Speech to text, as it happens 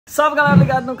Salve galera,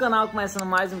 ligado no canal, começando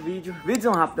mais um vídeo. Vídeo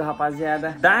rápido,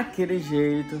 rapaziada, daquele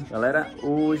jeito. Galera,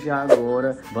 hoje,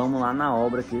 agora, vamos lá na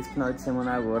obra, que esse final de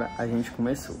semana agora a gente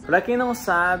começou. Pra quem não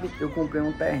sabe, eu comprei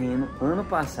um terreno ano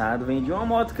passado, vendi uma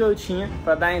moto que eu tinha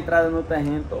pra dar entrada no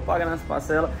terreno, tô pagando as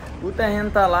parcelas. O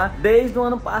terreno tá lá desde o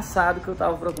ano passado que eu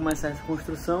tava pra começar essa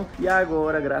construção e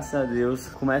agora, graças a Deus,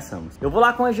 começamos. Eu vou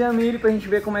lá com a Jamilly pra gente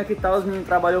ver como é que tá. Os meninos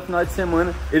trabalhou o final de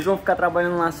semana, eles vão ficar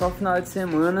trabalhando lá só o final de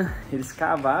semana. Eles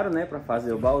cavaram, né, pra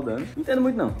fazer o baldão. Não entendo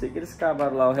muito não, sei que eles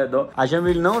cavaram lá ao redor. A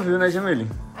Jamilly não viu, né, Jamilly?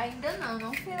 Ainda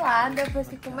não fui lá depois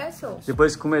que começou.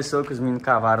 Depois que começou, que os meninos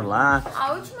cavaram lá.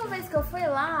 A última vez que eu fui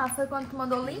lá foi quando tu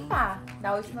mandou limpar.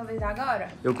 Da última vez agora?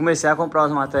 Eu comecei a comprar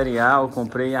os material,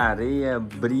 comprei areia,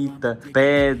 brita,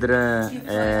 pedra,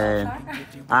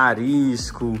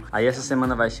 arisco. Aí essa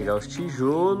semana vai chegar os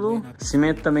tijolos.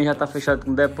 Cimento também já tá fechado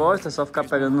com depósito, é só ficar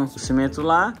pegando o cimento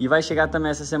lá. E vai chegar também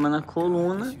essa semana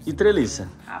coluna e treliça.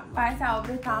 Rapaz, a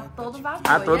obra tá a todo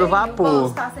vapor. A todo vapor.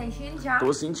 Você tá sentindo já?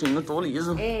 Tô sentindo, tô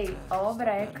liso. Ei, obra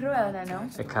é cruel, né não?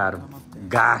 É caro,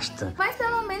 gasta. Mas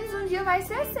pelo menos um dia vai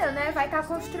ser seu, né? Vai estar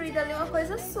construída ali uma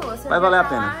coisa sua. Você vai valer a tá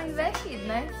pena. Lá investido,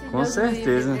 né? Se com Deus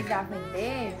certeza. quiser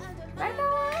vender, vai estar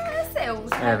lá, é seu.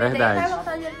 Você vai verdade. vender e vai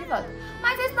voltar o dinheiro de volta.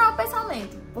 Mas esse não é o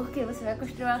pensamento. Porque você vai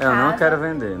construir uma casa. Eu não quero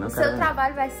vender, não o quero seu vender.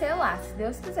 Trabalho vai ser lá, se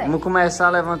Deus quiser. Vamos começar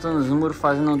levantando os muros,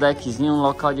 fazendo um deckzinho, um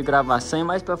local de gravação e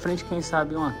mais pra frente, quem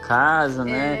sabe, uma casa,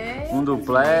 né? Um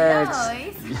duplex.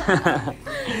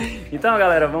 Então,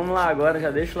 galera, vamos lá agora.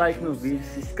 Já deixa o like no vídeo,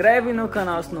 se inscreve no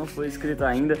canal se não for inscrito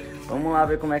ainda. Vamos lá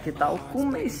ver como é que tá o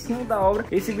comecinho da obra.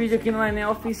 Esse vídeo aqui não é nem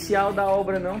oficial da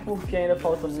obra não, porque ainda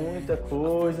falta muita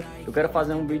coisa. Eu quero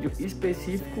fazer um vídeo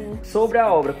específico sobre a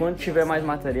obra, quando tiver mais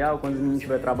material, quando os meninos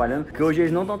estiverem trabalhando, porque hoje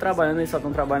eles não estão trabalhando, eles só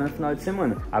estão trabalhando no final de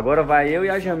semana. Agora vai eu e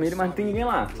a Jamilly, mas não tem ninguém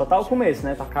lá. Só tá o começo,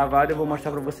 né? Tá cavado, eu vou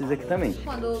mostrar pra vocês aqui também.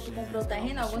 Quando tu comprou o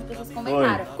terreno, algumas pessoas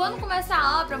comentaram. Quando começar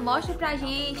a obra, mostra pra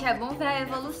gente, é bom ver a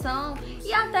evolução.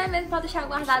 E até mesmo pra deixar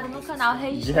guardado no canal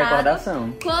registrado. De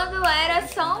recordação. Quando era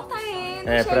só um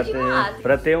terreno cheio de mato.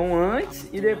 Pra ter um antes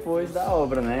e depois da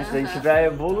obra, né? Pra gente ver a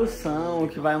evolução, o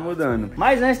que vai mudando.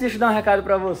 Mas antes, deixa eu dar um recado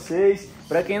pra vocês.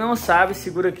 Pra quem não sabe,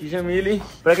 segura aqui, Jamilly.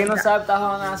 Pra quem não sabe, tá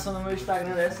rolando a ação no meu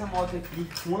Instagram dessa moto aqui.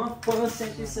 Uma Fan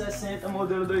 160,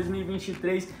 modelo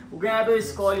 2023. O ganhador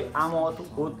escolhe a moto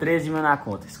ou 13 mil na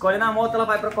conta. Escolhe na moto, ela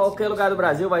vai pra qualquer lugar do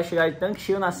Brasil. Vai chegar de tanque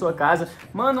cheio na sua casa.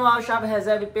 Manual, chave,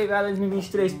 reserva e pegada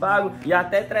 2023 pago. E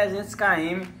até 300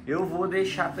 km eu vou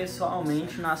deixar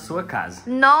pessoalmente na sua casa.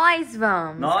 Nós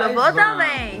vamos. Eu vou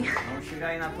também. Vamos chegar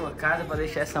aí na tua casa pra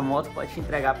deixar essa moto pra te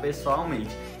entregar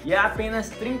pessoalmente. E é apenas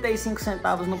 35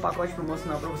 centavos no pacote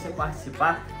promocional para você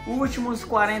participar. Últimos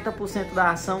 40% da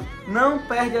ação. Não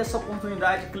perde essa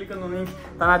oportunidade. Clica no link,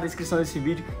 tá na descrição desse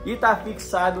vídeo e tá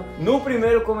fixado no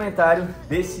primeiro comentário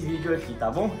desse vídeo aqui, tá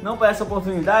bom? Não perde essa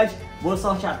oportunidade. Boa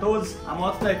sorte a todos. A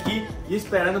moto tá aqui e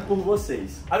esperando por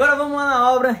vocês. Agora vamos lá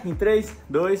na obra em 3,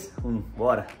 2, 1.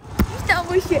 Bora!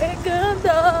 Estamos chegando!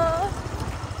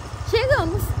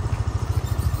 Chegamos!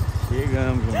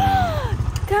 Chegamos, Jamilly.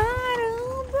 Caramba!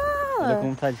 Olha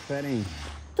como tá diferente.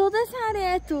 Toda essa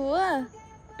areia é tua?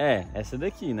 É, essa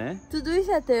daqui, né? Tudo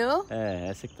isso é teu? É,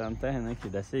 essa que tá no terreno aqui,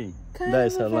 desce aí. Caramba,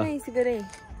 desce lá. peraí, segura aí.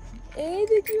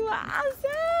 Eita, que massa!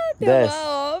 Tem Desce.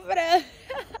 uma obra!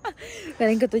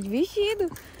 Peraí que eu tô de vestido.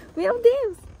 Meu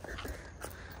Deus!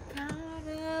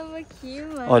 Caramba, que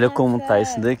massa! Olha como tá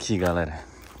isso daqui, galera.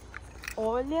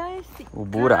 Olha esse... O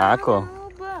buraco, ó.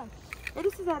 Caramba!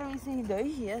 Eles fizeram isso em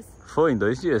 2 dias. Foi, em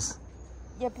 2 dias.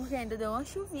 E é porque ainda deu uma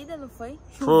chovida, não foi?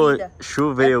 Foi, Chovida.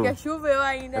 choveu. É porque choveu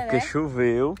ainda, É porque né?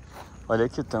 choveu. Olha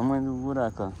aqui o tamanho do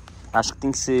buraco, ó. Acho que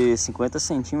tem que ser 50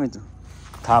 centímetros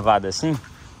cavado assim.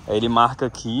 Aí ele marca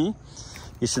aqui.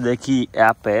 Isso daqui é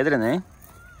a pedra, né?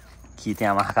 Que tem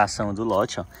a marcação do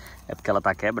lote, ó. É porque ela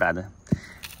tá quebrada.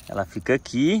 Ela fica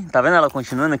aqui. Tá vendo ela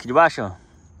continuando aqui de baixo, ó?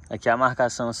 Aqui é a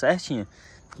marcação certinha.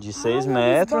 De 6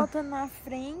 metros. Eles botam na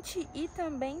frente e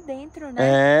também dentro,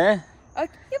 né?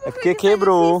 É porque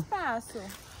quebrou.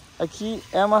 Aqui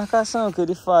é a marcação que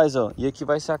ele faz, ó. E aqui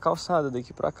vai ser a calçada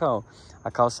daqui pra cá, ó.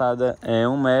 A calçada é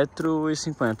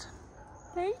 1,50 m.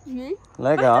 Entendi.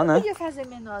 Legal, mas né? Não podia fazer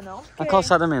menor, não? A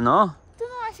calçada menor? Tu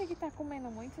não acha que tá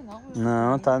comendo muito, não?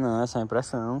 Não, tá não. É só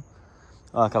impressão.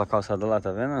 Ó, aquela calçada lá,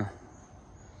 tá vendo?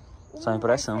 Só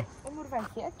impressão. O muro vai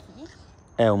ser aqui?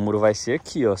 É, o muro vai ser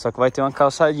aqui, ó. Só que vai ter uma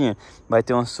calçadinha. Vai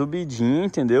ter uma subidinha,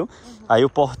 entendeu? Aí o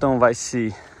portão vai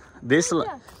ser... desse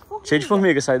lado. Cheio de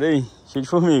formiga, sai daí. Cheio de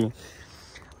formiga.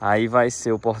 Aí vai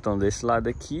ser o portão desse lado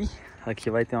aqui. Aqui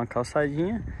vai ter uma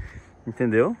calçadinha.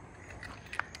 Entendeu?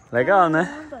 Legal,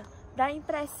 né? dá a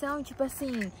impressão, tipo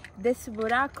assim, desse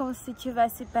buraco como se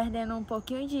estivesse perdendo um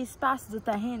pouquinho de espaço do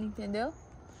terreno, entendeu?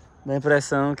 Dá a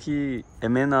impressão que é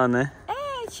menor, né?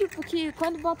 É, tipo que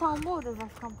quando botar o muro vai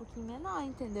ficar um pouquinho menor,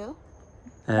 entendeu?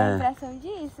 É. Dá a impressão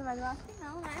disso, mas eu acho que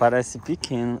não, né? Parece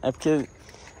pequeno. É porque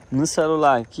no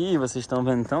celular aqui, vocês estão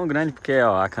vendo tão grande, porque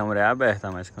ó, a câmera é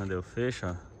aberta, mas quando eu fecho,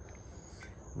 ó,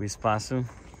 o espaço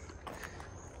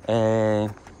é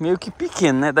meio que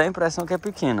pequeno, né? Dá a impressão que é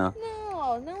pequeno, ó. Não,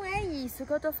 ó, não é isso. O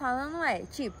que eu tô falando é,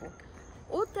 tipo,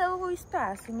 o teu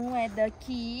espaço não é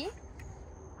daqui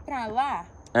pra lá?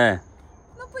 É.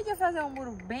 Não podia fazer um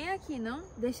muro bem aqui, não?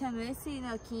 Deixando esse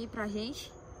aqui pra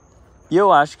gente? E eu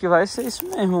acho que vai ser isso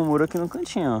mesmo, o muro aqui no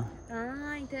cantinho, ó.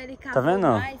 Ah, então ele cavou Tá vendo,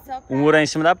 ó? mais só pra... O muro é em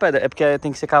cima da pedra. É porque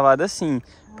tem que ser cavado assim,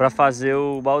 pra fazer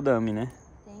o baldame, né?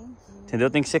 Entendi. Entendeu?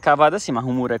 Tem que ser cavado assim, mas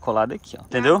o muro é colado aqui, ó.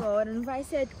 Entendeu? Agora, não vai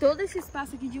ser todo esse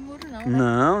espaço aqui de muro, não, né?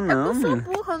 Não, não. Eu sou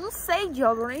burra, eu não sei de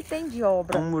obra, eu não entendo de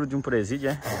obra. É um muro de um presídio,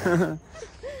 é?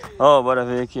 Ó, bora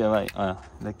ver aqui, ó, vai. Ó,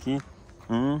 daqui,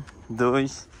 1,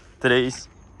 2, 3,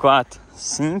 4,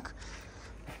 5,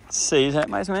 6, é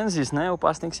mais ou menos isso, né? O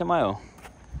passo tem que ser maior.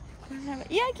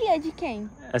 E aqui é de quem?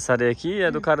 Essa areia aqui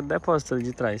é do cara do depósito ali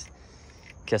de trás.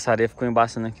 Que essa areia ficou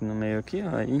embaçando aqui no meio aqui,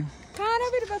 ó. Aí...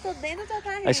 Caramba, ele botou dentro da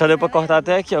carreira. Aí só deu pra cortar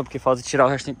até aqui, ó, porque falta tirar o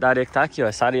restante da areia que tá aqui, ó.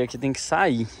 Essa areia aqui tem que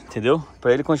sair, entendeu?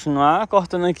 Pra ele continuar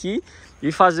cortando aqui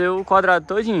e fazer o quadrado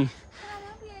todinho.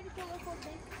 Caramba, e ele colocou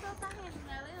dentro da carreira,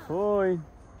 né, Leandro?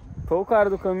 Foi o cara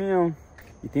do caminhão.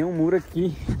 E tem um muro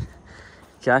aqui,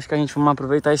 que acho que a gente vai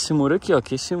aproveitar esse muro aqui, ó.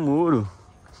 Que esse muro,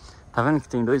 tá vendo que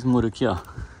tem dois muros aqui, ó?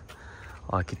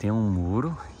 Ó, aqui tem um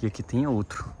muro e aqui tem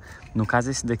outro. No caso,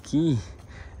 esse daqui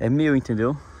é meu,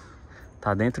 entendeu?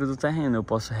 Tá dentro do terreno, eu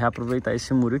posso reaproveitar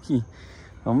esse muro aqui.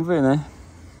 Vamos ver, né?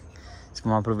 Se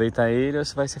vamos aproveitar ele ou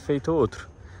se vai ser feito outro.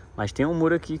 Mas tem um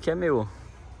muro aqui que é meu, ó.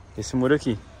 Esse muro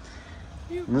aqui.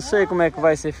 Não sei como é que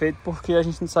vai ser feito, porque a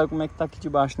gente não sabe como é que tá aqui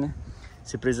debaixo, né?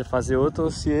 Se precisa fazer outro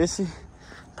ou se esse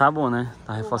tá bom, né?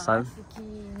 Tá reforçado. Eu acho que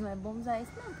não é bom usar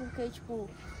esse não, porque, tipo,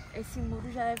 esse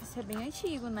muro já deve ser bem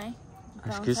antigo, né? Então,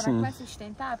 acho que será sim. que vai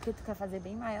sustentar? Porque tu quer fazer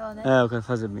bem maior, né? É, eu quero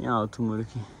fazer bem alto o muro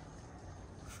aqui.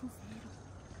 Chuveiro.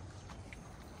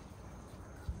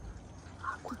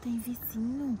 Água, tem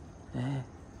vizinho. É,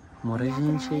 mora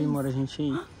gente aí, mora gente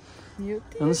aí. Meu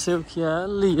Deus. Eu não sei o que é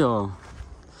ali, ó.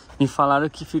 Me falaram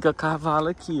que fica cavalo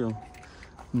aqui, ó.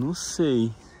 Não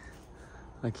sei.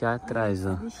 Aqui atrás,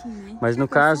 ó. Mas no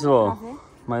caso, ó.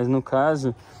 Mas no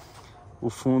caso, o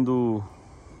fundo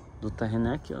do terreno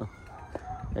é aqui, ó.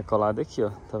 É colado aqui, ó.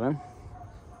 Tá vendo?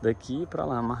 Daqui pra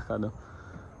lá, marcado,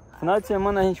 ó. Final de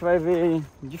semana a gente vai ver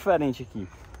diferente aqui.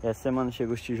 Essa semana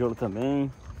chega os tijolos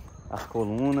também. As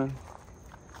colunas.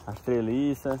 As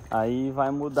treliças. Aí vai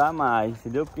mudar mais,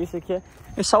 entendeu? Porque isso aqui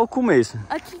é só o começo.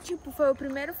 Aqui, tipo, foi o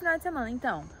primeiro final de semana,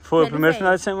 então? Foi o primeiro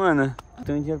final de semana. Não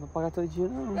tenho dinheiro pra pagar todo dia,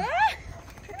 não.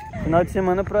 Final de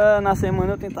semana, na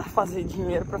semana eu tentar fazer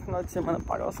dinheiro pra final de semana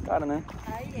pagar os caras, né?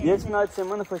 E esse final de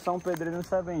semana foi só um pedreiro e um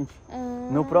servente.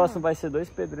 No próximo vai ser 2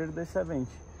 pedreiros e 2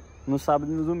 serventes. No sábado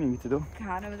e no domingo, entendeu?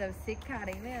 Caramba, deve ser caro,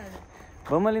 hein, Leandro?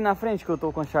 Vamos ali na frente que eu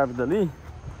tô com a chave dali.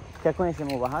 Quer conhecer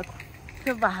meu barraco?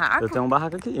 Seu barraco? Eu tenho um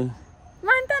barraco aqui.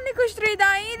 Mas não tá nem construído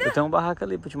ainda? Eu tenho um barraco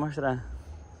ali pra te mostrar.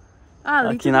 Ah,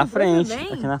 ali aqui na frente,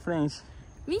 também? aqui na frente.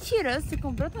 Mentira, você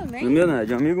comprou também? Não é meu, não, é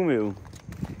de um amigo meu.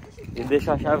 Ele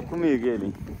deixa a chave comigo,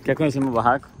 ele. Quer conhecer meu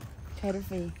barraco? Quero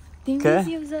ver. Tem Quer?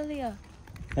 vizinhos ali, ó.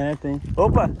 É, tem.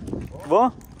 Opa! Bom?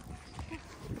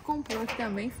 Tu comprou aqui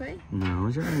também, foi?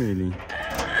 Não, Jamilly.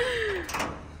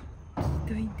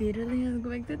 Doideira, Leandro.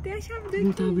 Como é que tu tem a chave daqui?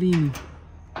 Não tá abrindo.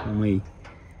 Calma aí.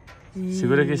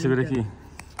 Segura aqui, segura aqui.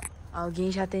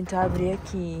 Alguém já tentou abrir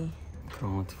aqui.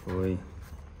 Pronto, foi.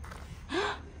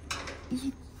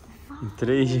 Em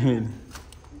 3, Jamilly.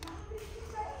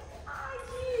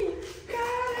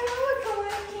 Caramba, como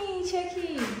é quente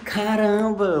aqui.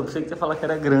 Caramba, eu pensei que você ia falar que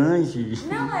era grande.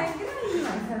 Não, é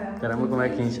grande, mas... Caramba, como é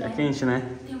quente. É quente,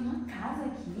 né? Tem uma casa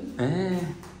aqui. É.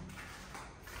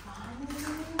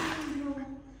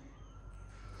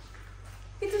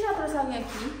 E tu já trouxe alguém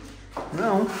aqui?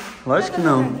 Não, lógico que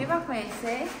não. Aqui pra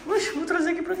conhecer? Oxe, vou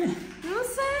trazer aqui pra quê? Não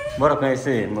sei. Bora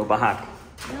conhecer meu barraco.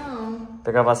 Não.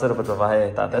 Pegar a vassoura pra tu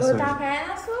varrer, tá até Eu sujo. vou tacar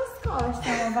nas suas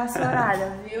costas, uma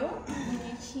vassourada, viu?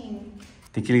 Bonitinho.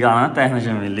 Tem que ligar a lanterna,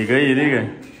 Jamilly. Liga aí, liga.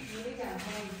 Vou ligar,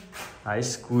 peraí. Tá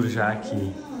escuro já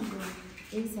aqui.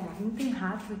 Ei, será que não tem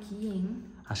rato aqui, hein?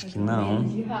 Acho que não.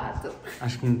 De rato.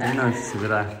 Acho que não tem não, se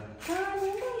segurar. Caramba,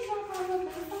 isso é uma casa bem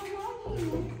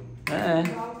formadinha. É.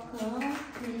 Balcão,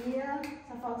 pia,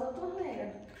 só falta a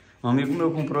torneira. Um amigo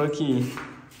meu comprou aqui.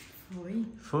 Foi?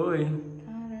 Foi.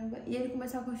 Caramba. E ele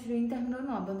começou a construir e não terminou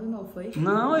não, abandonou, foi?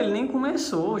 Não, ele nem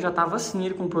começou, já tava assim,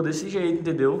 ele comprou desse jeito,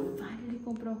 entendeu? Ai, ele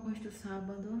comprou uma construção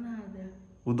abandonada.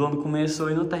 O dono começou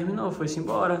e não terminou, foi-se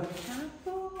embora. Ah,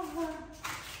 porra!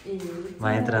 Eita.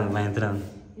 Vai entrando, vai entrando.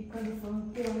 E quando for no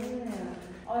teu,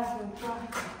 olha meu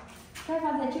quarto. Quer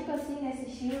fazer tipo assim, nesse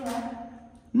estilo, né?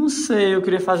 Não sei, eu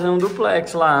queria fazer um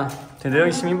duplex lá, entendeu?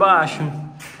 Em cima e embaixo.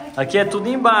 Aqui é tudo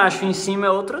embaixo, em cima é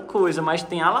outra coisa, mas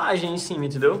tem a laje em cima,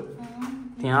 entendeu?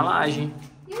 Tem a laje.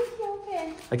 E aqui é o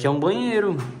quê? Aqui é um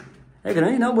banheiro. É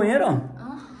grande, né, o banheiro, ó?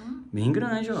 Aham. Bem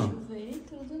grande, ó. Chuveiro e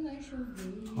tudo, né?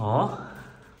 Chuveiro. Ó.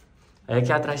 Aí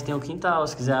aqui atrás tem o quintal,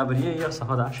 se quiser abrir aí, ó, só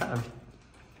rodar a chave.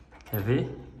 Quer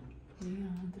ver?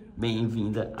 Leandro.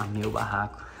 Bem-vinda a meu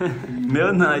barraco.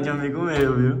 Meu não, é de um amigo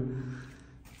meu, viu?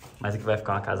 Mas aqui vai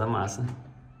ficar uma casa massa.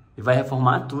 E vai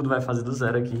reformar tudo, vai fazer do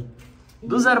zero aqui.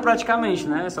 Do zero praticamente,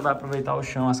 né? Só vai aproveitar o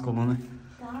chão, as colunas.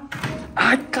 Tá.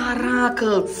 Ai, caraca!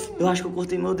 Eu acho que eu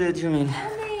cortei meu dedo, Jamilly.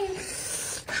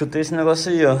 Chutei esse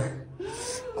negócio aí, ó.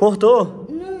 Cortou?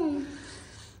 Não.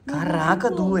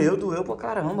 Caraca, doeu pra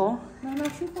caramba, ó. Não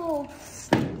machucou.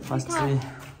 Faz isso aí.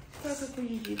 Qual que eu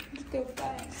fugi do teu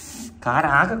pé?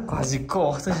 Caraca, quase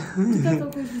corta. Qual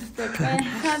que eu fugi do teu pé?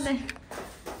 Cadê?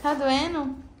 Tá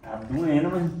doendo? Tá doendo,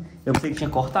 mas eu pensei que tinha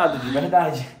cortado, de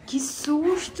verdade. Que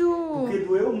susto! Porque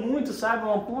doeu muito, sabe?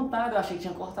 Uma pontada, eu achei que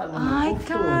tinha cortado. Mas Ai, não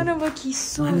cortou. caramba, que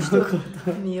susto!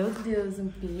 Meu Deus, um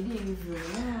perigo,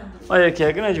 Leandro. Olha, aqui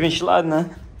é grande, ventilado, né?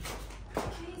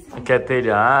 Aqui é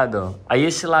telhado, ó. Aí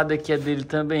esse lado aqui é dele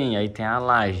também, aí tem a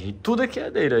laje. Tudo aqui é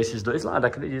dele, ó, esses dois lados,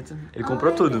 acredita? Ele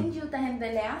comprou tudo. Entendi, o terreno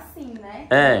dele é assim, né?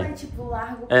 É. Não é tipo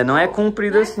largo. É, não é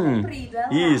comprido não assim. É comprido, é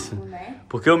largo, isso. né?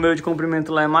 Porque o meu de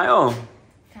comprimento lá é maior.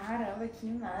 Caramba, que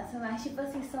massa. Mas tipo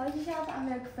assim, só de já estar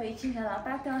meio que feitinho, já dá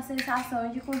pra ter uma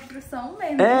sensação de construção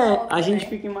mesmo. É, obra, a gente né?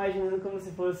 fica imaginando como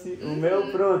se fosse o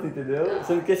meu pronto, entendeu?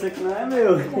 Sendo que esse aqui não é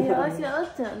meu.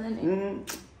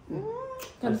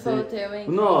 Quando for o teu, hein?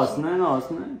 O nosso, não é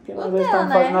nosso, né? Porque O nós teu, estamos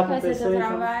né? fazendo a Vai ser teu competição.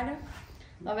 trabalho.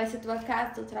 Lá vai ser tua casa,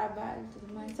 teu trabalho e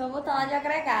tudo mais. Só vou estar lá de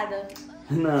agregada.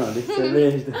 Não, deixa eu ser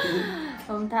besta.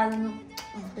 Vamos estar dando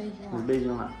uns beijinhos lá. Uns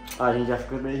beijinhos lá. Ó, a gente já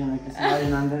ficou beijando aqui, se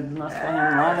imaginando dentro do nosso terreno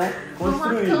lá, né?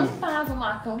 Construído. Vamos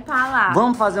acampar lá.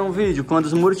 Vamos fazer um vídeo quando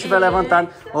os muros estiverem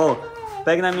levantados. Ó,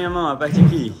 pegue na minha mão, aperte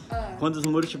aqui. Quando os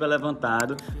muros estiverem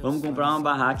levantados, vamos comprar uma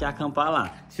barraca e acampar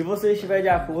lá. Se você estiver de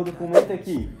acordo, comenta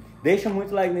aqui. Deixa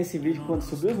muito like nesse vídeo quando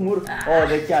subir os muros. Ó,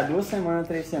 daqui a 2 semanas,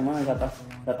 3 semanas já tá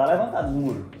levantado os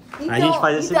muros. Então, a gente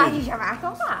faz esse então vídeo. a gente já vai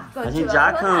acampar. A gente já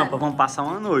acampa, vamos passar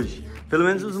uma noite. Pelo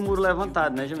menos os muros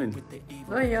levantados, né, Jamilly?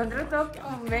 Oi, eu tô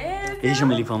com medo. Ei,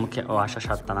 Jamilly, vamos que eu acho que a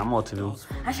chave tá na moto, viu?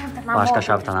 A chave tá na Eu moto. acho que a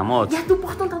chave tá na moto. E a do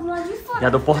portão tá do lado de fora. E a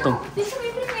do portão? Não, deixa eu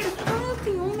ver primeiro. Eu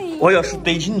tenho medo. Olha, eu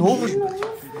chutei de novo. De novo,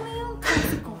 eu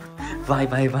quase cortar. Vai.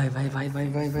 Vai, Jamilly,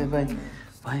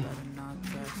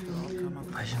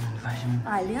 vai, Jamilly.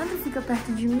 Ai, Leandro, fica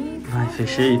perto de mim. Vai,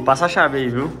 fechei. Passa a chave aí,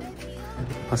 viu?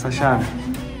 Passa a chave.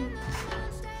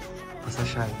 Passa a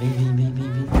chave. Vem.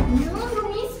 Leandro,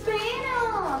 me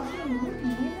espera.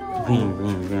 Vem.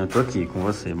 Eu tô aqui com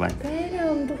você, vai. Espera,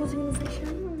 eu não tô conseguindo fechar,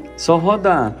 não. Só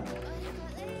rodar.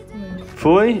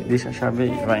 Foi? Deixa a chave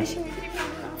aí, vai. Deixa eu imprimir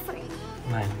na frente.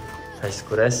 Vai. Tá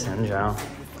escurecendo já, ó.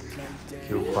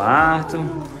 Aqui o quarto.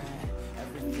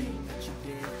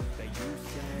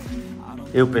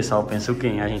 E o pessoal pensa o quê?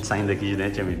 A gente saindo aqui de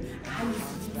dentro, Jamilly?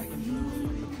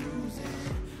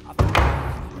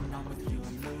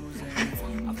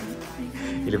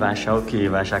 Ele vai achar o quê?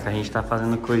 Vai achar que a gente tá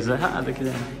fazendo coisa errada aqui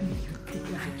dentro.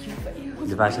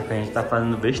 Ele vai achar que a gente tá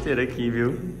fazendo besteira aqui,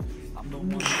 viu?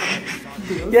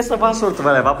 E essa vassoura tu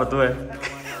vai levar pra tu, é?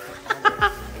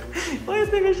 Olha,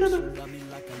 eu tô mexendo.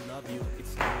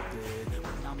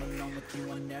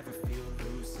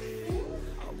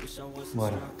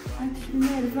 Bora.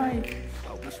 Primeiro, vai.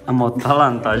 A moto tá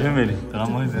lá, não tá, Jamilly? Pelo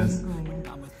amor de Deus. Eu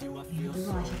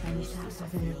acho que a gente tá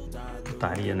fazendo.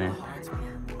 Putaria, né?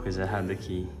 Coisa errada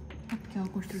aqui. É porque é uma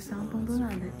construção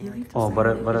abandonada. Ó,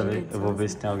 bora ver. Eu vou ver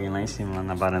se tem alguém lá em cima, lá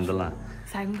na varanda lá.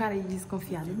 Sai com cara de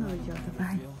desconfiado, não, idiota.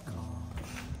 Vai.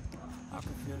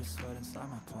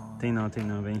 Tem não,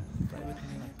 vem.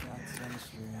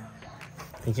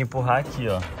 Tem que empurrar aqui,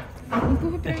 ó.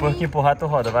 Empurra pra Depois mim. que empurrar, tu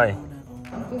roda, vai.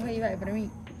 Empurra aí, vai, pra mim.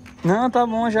 Não, tá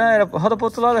bom, já era. Roda pro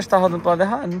outro lado, acho que tá rodando pro lado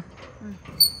errado.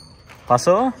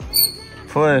 Passou?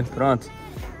 Foi, pronto.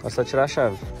 É só tirar a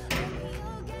chave.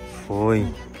 Foi.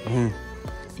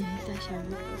 Eita, a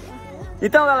chave.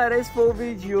 Então, galera, esse foi o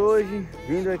vídeo de hoje.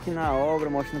 Vindo aqui na obra,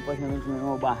 mostrando pra gente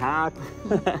o barraco.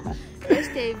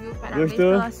 Gostei, viu? Parabéns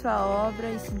Gostou? pela sua obra.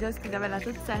 E se Deus quiser vai dar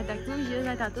tudo certo. Daqui uns dias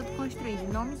vai estar tudo construído.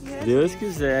 Em nome de Jesus. Deus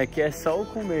quiser, aqui é só o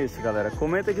começo, galera.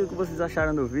 Comenta aqui o que vocês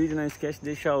acharam do vídeo. Não esquece de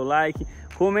deixar o like.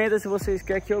 Comenta se vocês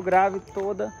querem que eu grave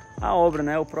toda a obra,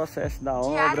 né? O processo da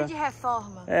obra. Diário de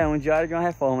reforma. É, um diário de uma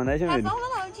reforma, né, Jamilly? Reforma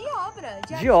não, de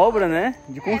obra. De obra, né?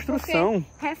 De construção.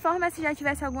 Reforma é se já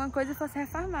tivesse alguma coisa fosse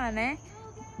reformar, né?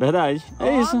 Verdade,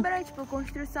 é isso. Obra, tipo,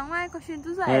 construção é construindo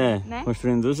do zero, né?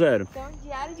 Construindo do zero. Então,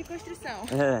 diário de construção.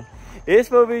 É. Esse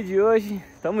foi o vídeo de hoje.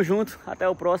 Tamo junto. Até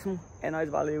o próximo. É nóis,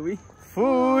 valeu e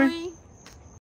fui!